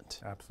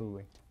element.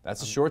 Absolutely.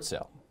 That's a short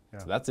sale. Yeah.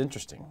 So that's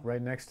interesting.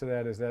 Right next to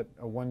that, is that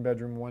a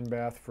 1-bedroom,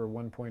 1-bath for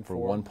 1.4? For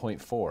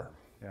 1.4.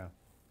 Yeah.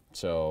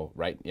 So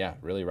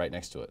really right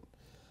next to it.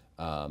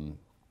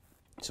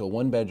 So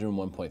 1-bedroom,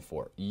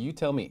 1.4. You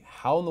tell me,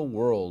 how in the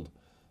world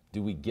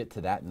do we get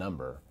to that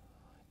number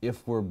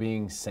if we're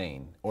being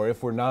sane, or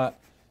if we're not,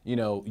 you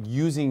know,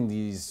 using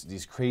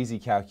these crazy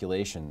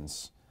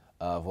calculations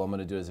of, well, I'm going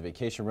to do it as a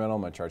vacation rental,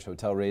 I'm going to charge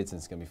hotel rates, and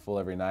it's going to be full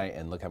every night,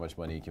 and look how much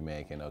money you can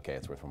make, and okay,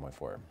 it's worth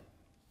 1.4.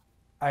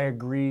 I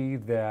agree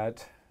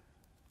that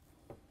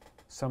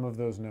some of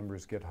those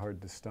numbers get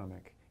hard to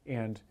stomach,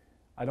 and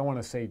I don't want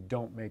to say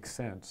don't make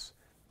sense,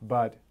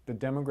 but the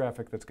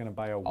demographic that's going to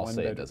buy a I'll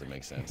say it doesn't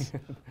make sense.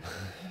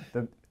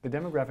 the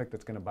demographic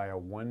that's going to buy a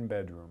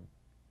 1-bedroom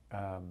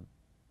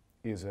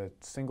is a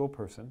single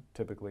person,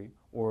 typically,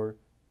 or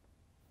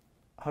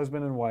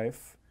husband and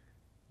wife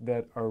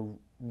that are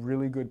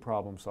really good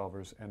problem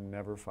solvers and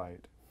never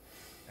fight,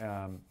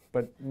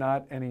 but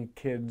not any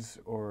kids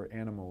or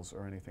animals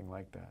or anything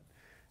like that.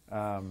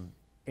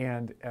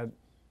 And at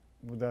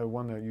the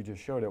one that you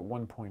just showed at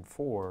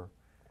 1.4,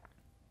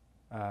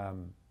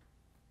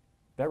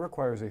 that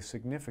requires a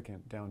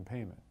significant down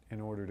payment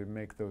in order to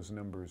make those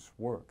numbers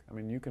work. I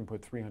mean, you can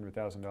put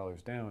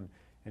 $300,000 down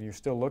and you're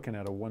still looking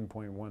at a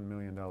 $1.1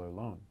 million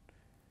loan.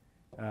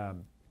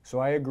 So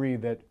I agree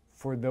that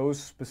for those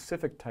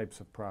specific types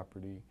of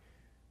property,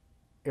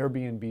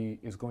 Airbnb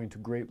is going to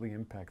greatly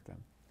impact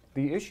them.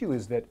 The issue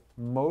is that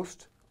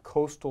most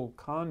coastal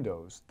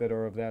condos that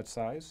are of that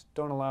size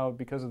don't allow,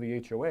 because of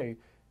the HOA,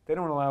 they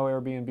don't allow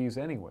Airbnbs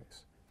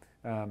anyways.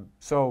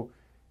 So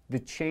the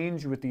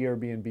change with the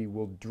Airbnb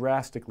will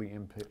drastically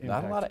impact.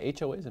 Not a lot of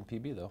HOAs in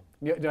PB though.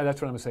 Yeah, no,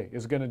 that's what I'm saying.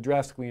 It's going to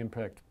drastically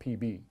impact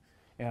PB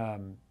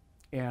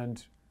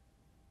and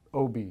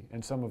OB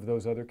and some of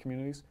those other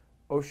communities.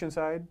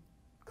 Oceanside,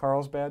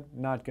 Carlsbad,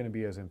 not going to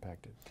be as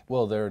impacted.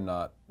 Well, they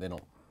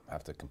don't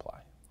have to comply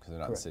because they're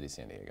not in the Correct. city of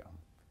San Diego.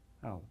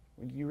 Oh,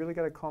 you really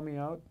got to call me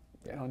out?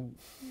 Yeah.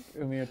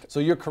 So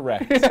you're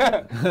correct.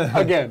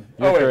 Again.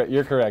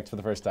 You're correct for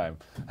the first time.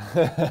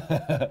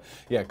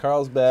 Yeah,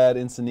 Carlsbad,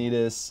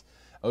 Encinitas,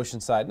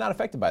 Oceanside, not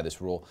affected by this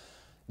rule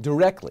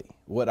directly.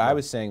 What I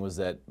was saying was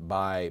that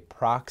by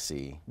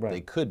proxy, they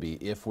could be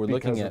if we're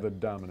looking at... Because of the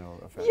domino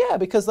effect. Yeah,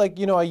 because like,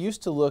 you know, I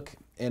used to look,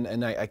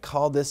 and I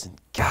called this,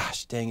 and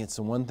gosh, dang, it's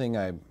the one thing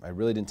I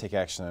really didn't take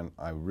action on,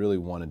 I really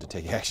wanted to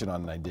take action on,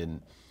 and I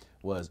didn't,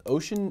 was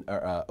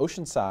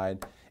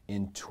Oceanside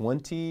in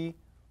 2013,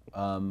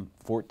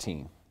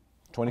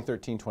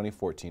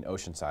 2014,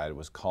 Oceanside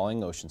was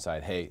calling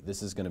Oceanside, hey,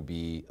 this is going to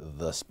be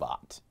the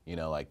spot. You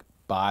know, like,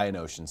 buy in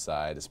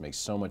Oceanside. This makes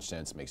so much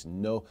sense. It makes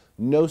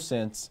no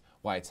sense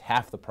why it's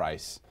half the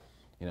price,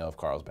 of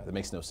Carlsbad. It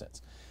makes no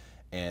sense.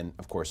 And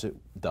of course, it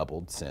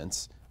doubled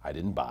since. I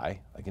didn't buy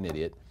like an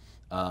idiot,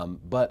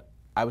 but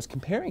I was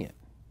comparing it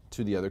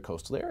to the other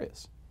coastal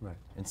areas, right,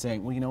 and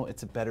saying, well,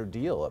 it's a better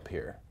deal up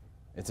here.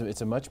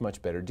 It's a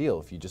much better deal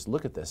if you just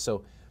look at this.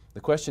 So the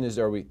question is,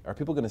 are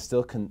people going to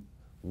still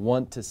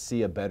want to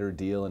see a better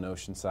deal in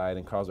Oceanside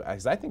and Carlsbad?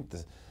 Because I think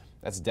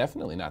that's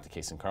definitely not the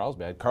case in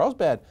Carlsbad.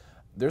 Carlsbad,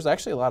 there's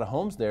actually a lot of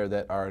homes there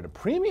that are at a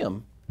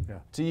premium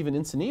to even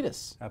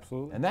Encinitas.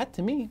 Absolutely. And that,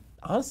 to me,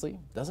 honestly,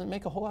 doesn't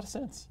make a whole lot of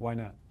sense. Why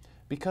not?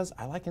 Because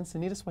I like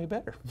Encinitas way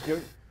better.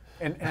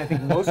 And I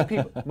think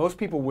most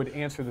people would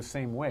answer the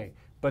same way.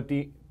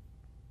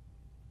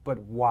 But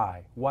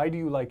why? Why do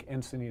you like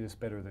Encinitas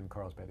better than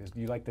Carlsbad? Do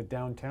you like the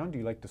downtown? Do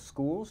you like the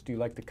schools? Do you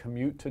like the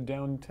commute to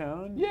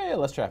downtown? Yeah,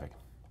 less traffic.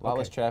 A lot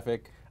less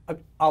traffic.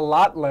 A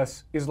lot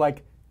less is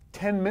like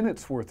 10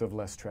 minutes worth of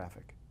less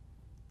traffic.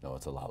 No,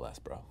 it's a lot less,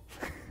 bro.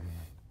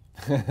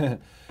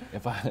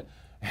 If I,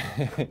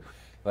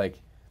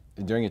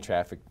 during a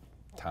traffic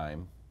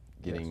time,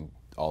 getting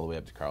all the way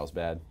up to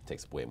Carlsbad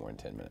takes way more than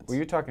 10 minutes. Well,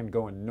 you're talking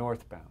going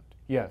northbound.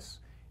 Yes.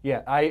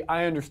 Yeah,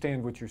 I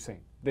understand what you're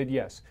saying. That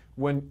yes,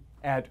 when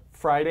at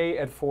Friday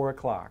at 4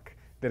 o'clock,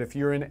 that if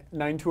you're in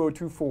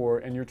 92024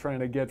 and you're trying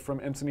to get from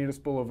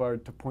Encinitas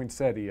Boulevard to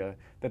Poinsettia,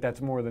 that's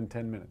more than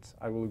 10 minutes.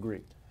 I will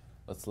agree.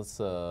 Let's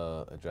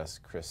address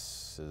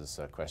Chris's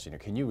question here.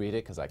 Can you read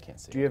it? Because I can't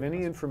see it. Do you have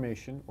any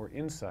information or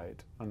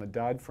insight on the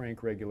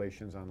Dodd-Frank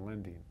regulations on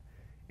lending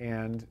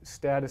and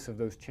status of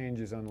those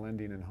changes on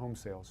lending and home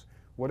sales?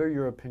 What are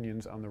your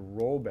opinions on the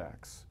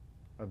rollbacks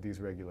of these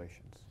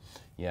regulations?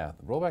 Yeah,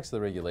 the rollbacks of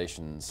the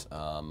regulations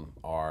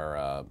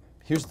are,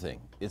 here's the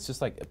thing, it's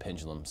just like a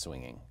pendulum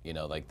swinging.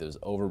 Like there's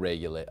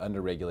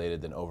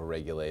under-regulated, then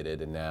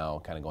over-regulated, and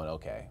now kind of going,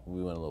 okay,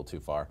 we went a little too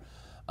far.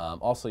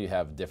 Also, you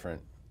have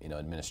different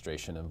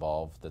administration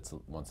involved that's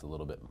wants a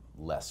little bit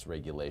less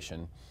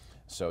regulation.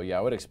 So yeah,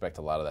 I would expect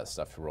a lot of that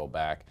stuff to roll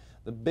back.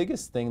 The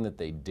biggest thing that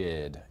they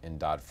did in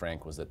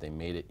Dodd-Frank was that they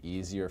made it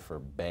easier for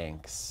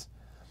banks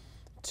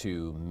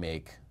to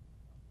make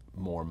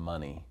more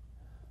money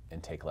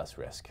and take less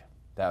risk.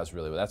 That's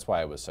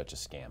why it was such a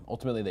scam.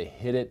 Ultimately, they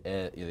hit it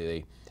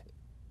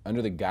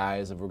under the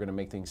guise of we're going to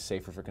make things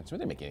safer for consumers.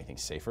 They didn't make anything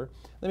safer.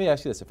 Let me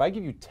ask you this: if I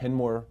give you 10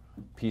 more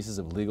pieces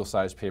of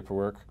legal-sized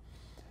paperwork,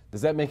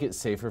 does that make it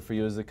safer for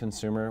you as a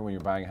consumer when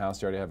you're buying a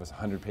house? You already have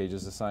 100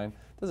 pages to sign.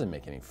 Doesn't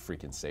make any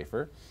freaking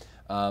safer.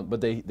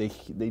 But they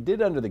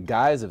did under the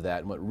guise of that.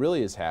 And what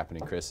really is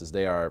happening, Chris, is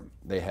they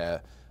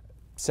have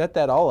set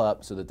that all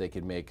up so that they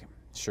could make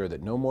sure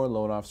that no more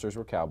loan officers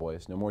were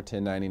cowboys, no more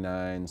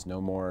 1099s, no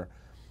more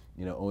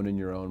owning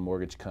your own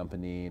mortgage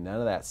company, none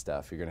of that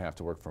stuff. You're going to have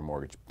to work for a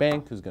mortgage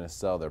bank who's going to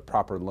sell their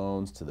proper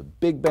loans to the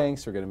big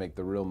banks who are going to make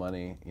the real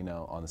money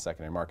on the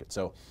secondary market.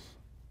 So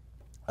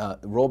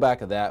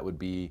rollback of that would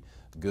be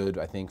good,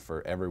 I think,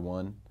 for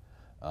everyone,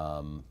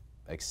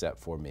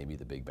 except for maybe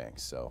the big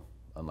banks. So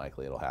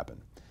unlikely it'll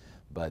happen.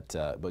 But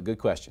good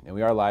question. And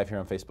we are live here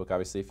on Facebook,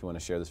 obviously. If you want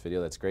to share this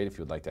video, that's great. If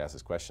you would like to ask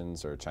us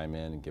questions or chime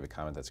in and give a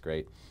comment, that's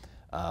great.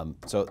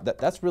 So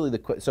that's really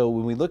so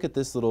when we look at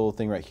this little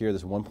thing right here,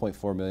 this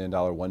 $1.4 million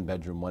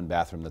one-bedroom,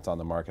 one-bathroom that's on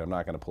the market, I'm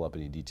not going to pull up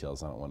any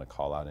details. I don't want to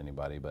call out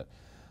anybody, but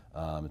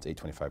it's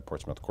 825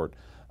 Portsmouth Court.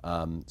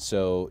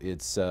 So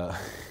it's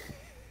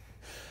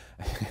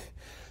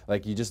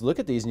like you just look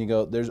at these and you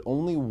go, there's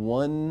only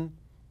one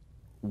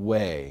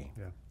way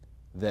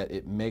that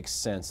it makes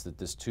sense that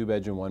this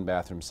 2-bedroom,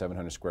 1-bathroom,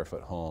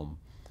 700-square-foot home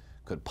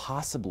could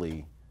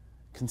possibly,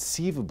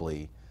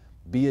 conceivably,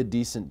 be a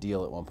decent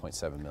deal at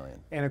 $1.7 million.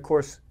 And of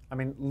course, I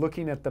mean,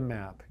 looking at the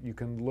map, you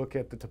can look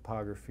at the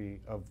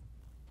topography of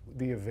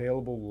the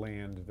available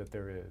land that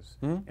there is,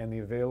 and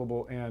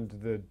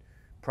the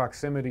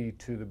proximity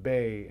to the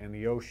bay and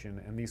the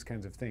ocean and these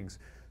kinds of things.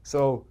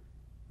 So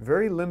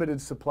very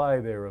limited supply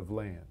there of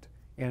land.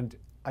 And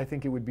I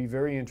think it would be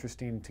very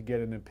interesting to get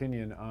an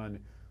opinion on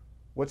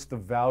what's the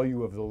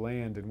value of the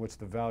land and what's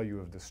the value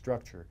of the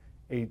structure.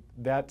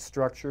 That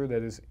structure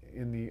that is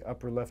in the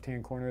upper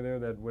left-hand corner there,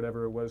 that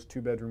whatever it was,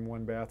 2-bedroom,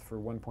 1-bath for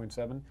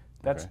 1.7,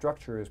 that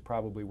structure is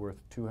probably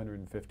worth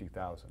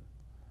 $250,000.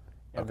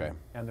 Okay.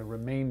 And the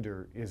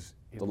remainder is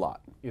the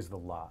lot.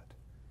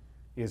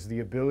 Is the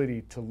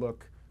ability to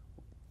look,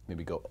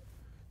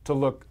 to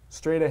look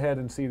straight ahead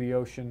and see the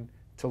ocean,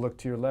 to look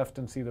to your left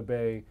and see the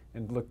bay,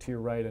 and look to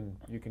your right and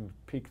you can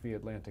peek the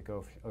Atlantic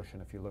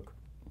Ocean if you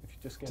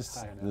just get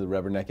high enough. The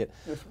rubberneck it.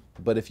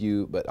 But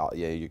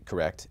yeah, you're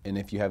correct. And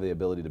if you have the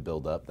ability to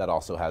build up, that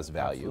also has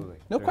value. Absolutely.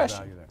 No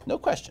question. No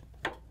question.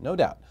 No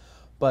doubt.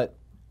 But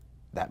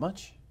that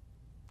much,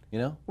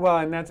 Well,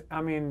 and that's,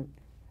 I mean,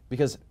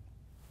 because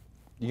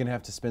you're going to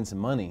have to spend some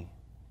money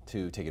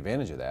to take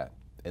advantage of that.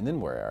 And then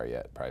where are you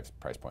at price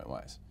point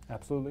wise?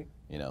 Absolutely.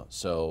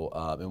 So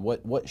and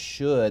what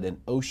should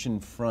an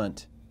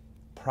oceanfront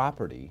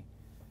property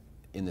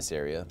in this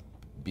area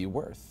be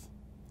worth?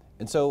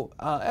 And so,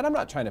 and I'm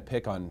not trying to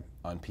pick on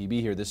PB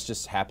here. This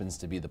just happens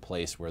to be the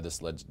place where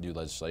this new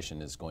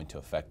legislation is going to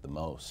affect the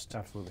most.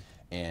 Absolutely.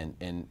 And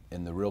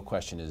the real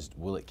question is,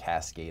 will it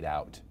cascade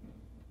out?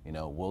 You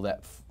know, will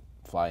that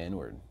fly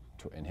inward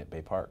and hit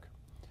Bay Park?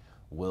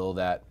 Will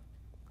that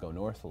go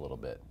north a little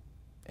bit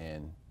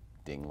and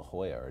ding La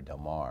Jolla or Del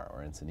Mar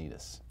or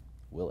Encinitas?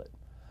 Will it?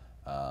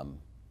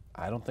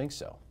 I don't think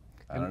so.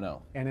 I don't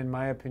know. And in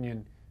my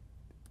opinion,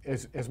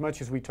 as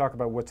much as we talk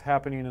about what's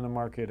happening in the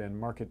market and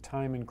market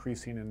time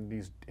increasing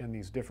and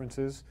these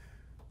differences,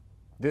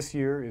 this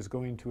year is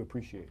going to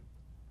appreciate.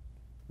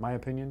 My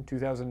opinion,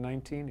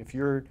 2019, if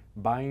you're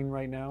buying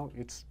right now,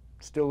 it's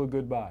still a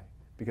good buy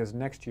because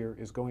next year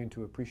is going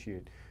to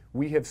appreciate.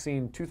 We have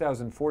seen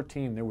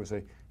 2014, there was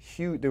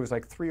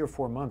like 3 or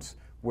 4 months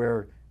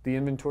where the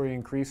inventory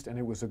increased and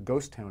it was a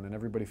ghost town and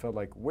everybody felt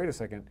like, wait a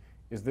second,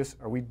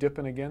 are we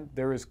dipping again?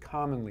 There is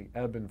commonly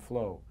ebb and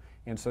flow.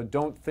 And so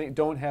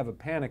don't have a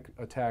panic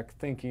attack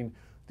thinking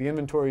the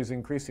inventory is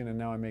increasing and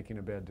now I'm making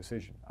a bad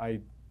decision.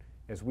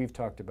 As we've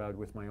talked about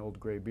with my old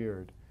gray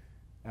beard,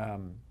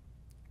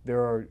 there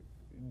are,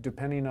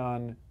 depending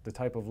on the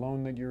type of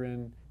loan that you're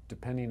in,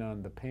 depending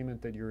on the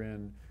payment that you're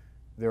in,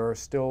 there are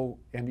still,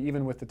 and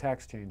even with the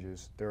tax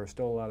changes, there are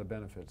still a lot of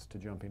benefits to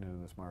jumping into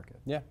this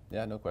market. Yeah,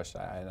 no question.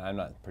 I'm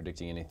not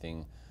predicting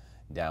anything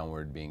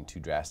downward being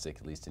too drastic,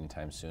 at least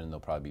anytime soon. There'll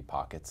probably be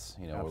pockets,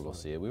 you know, where we'll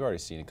see it. We've already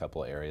seen a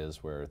couple of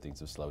areas where things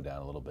have slowed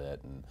down a little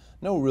bit, and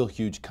no real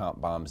huge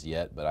comp bombs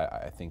yet, but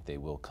I think they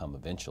will come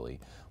eventually.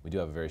 We do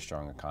have a very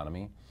strong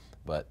economy,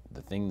 but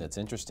the thing that's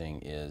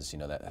interesting is, you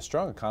know, that a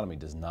strong economy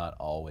does not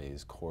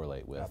always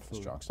correlate with a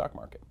strong stock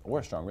market, or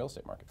a strong real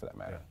estate market for that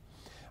matter.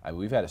 Yeah.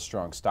 We've had a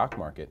strong stock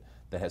market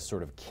that has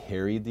sort of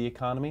carried the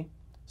economy.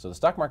 So the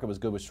stock market was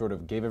good, which sort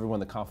of gave everyone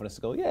the confidence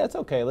to go, yeah, it's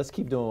okay, let's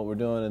keep doing what we're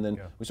doing, and then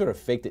we sort of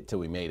faked it till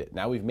we made it.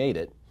 Now we've made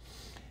it,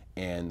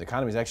 and the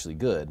economy is actually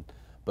good,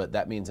 but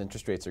that means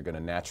interest rates are going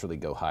to naturally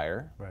go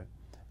higher. Right.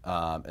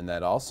 And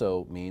that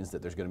also means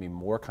that there's going to be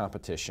more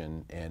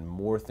competition and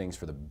more things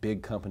for the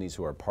big companies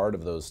who are part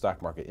of those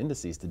stock market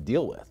indices to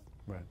deal with.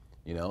 Right.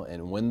 You know,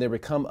 and when there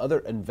become other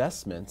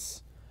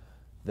investments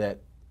that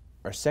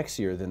are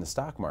sexier than the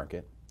stock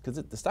market, because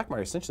the stock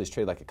market essentially is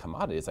traded like a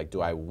commodity. It's like,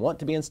 do I want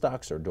to be in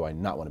stocks or do I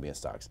not want to be in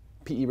stocks?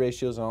 PE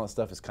ratios and all that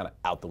stuff is kind of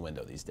out the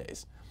window these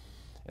days.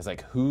 It's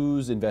like,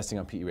 who's investing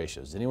on PE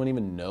ratios? Does anyone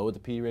even know what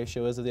the PE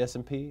ratio is of the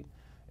S&P?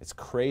 It's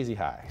crazy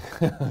high,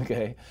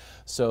 okay?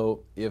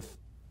 So if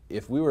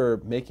we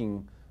were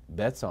making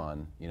bets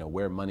on, you know,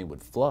 where money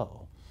would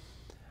flow,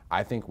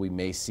 I think we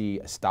may see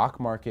a stock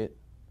market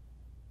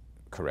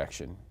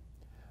correction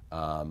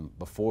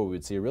before we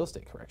would see a real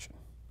estate correction.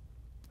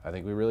 I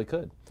think we really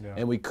could. Yeah.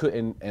 And we could,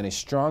 and a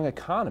strong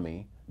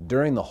economy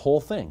during the whole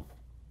thing.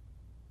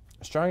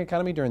 A strong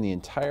economy during the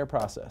entire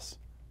process.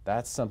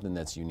 That's something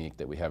that's unique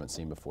that we haven't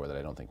seen before that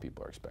I don't think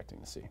people are expecting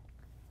to see.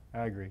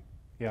 I agree.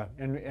 Yeah,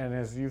 and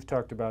as you've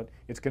talked about,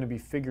 it's going to be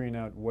figuring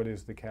out what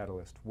is the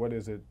catalyst. What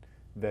is it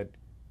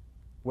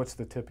what's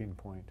the tipping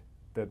point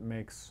that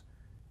makes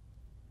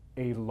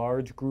a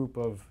large group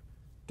of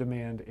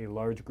demand, a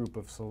large group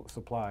of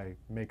supply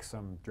make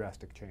some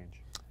drastic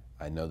change?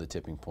 I know the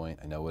tipping point.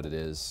 I know what it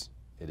is.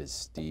 It is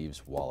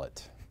Steve's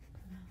wallet.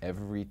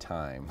 Every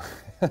time.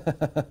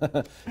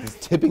 He's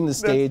tipping the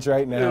stage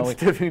right now. We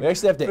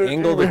actually have to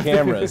angle the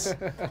cameras.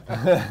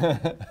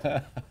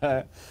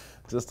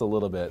 Just a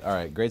little bit. All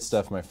right, great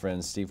stuff, my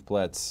friend. Steve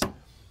Ploetz,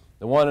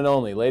 the one and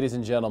only, ladies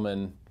and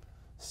gentlemen,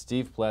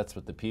 Steve Ploetz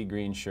with the pea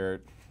green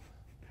shirt.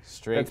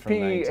 Straight from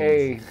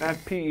PEA, not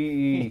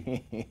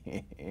PEE.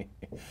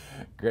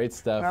 Great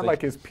stuff. Not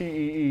like his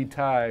PEE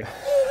tie.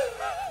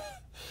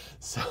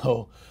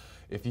 So,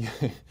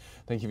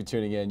 thank you for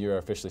tuning in. You are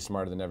officially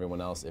smarter than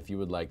everyone else. If you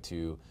would like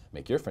to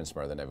make your friends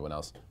smarter than everyone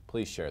else,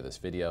 please share this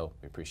video.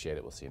 We appreciate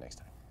it. We'll see you next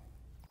time.